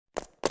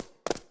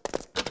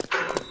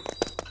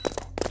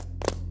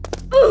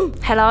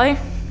Hello?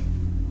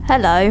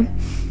 Hello.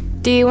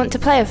 Do you want to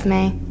play with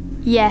me?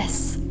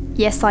 Yes.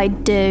 Yes, I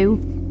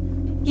do.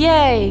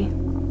 Yay!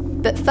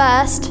 But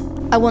first,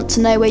 I want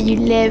to know where you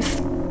live.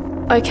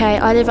 Okay,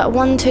 I live at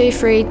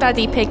 123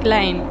 Daddy Pig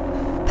Lane.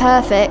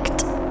 Perfect.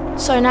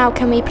 So now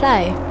can we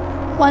play?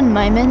 One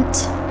moment.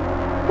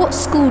 What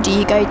school do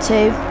you go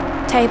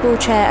to? Table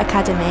Chair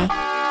Academy.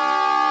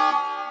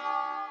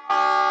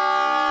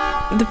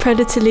 The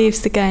predator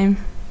leaves the game.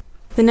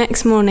 The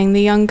next morning,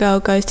 the young girl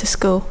goes to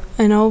school.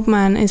 An old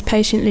man is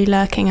patiently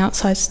lurking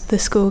outside the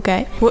school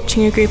gate,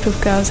 watching a group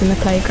of girls in the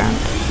playground.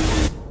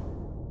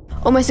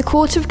 Almost a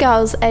quarter of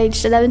girls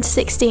aged 11 to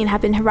 16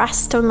 have been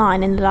harassed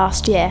online in the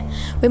last year.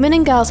 Women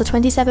and girls are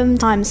 27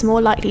 times more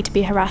likely to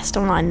be harassed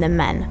online than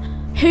men.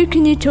 Who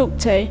can you talk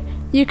to?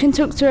 You can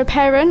talk to a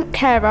parent,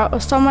 carer or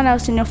someone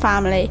else in your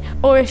family,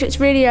 or if it's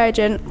really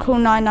urgent, call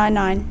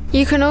 999.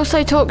 You can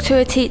also talk to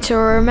a teacher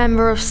or a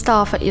member of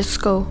staff at your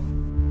school.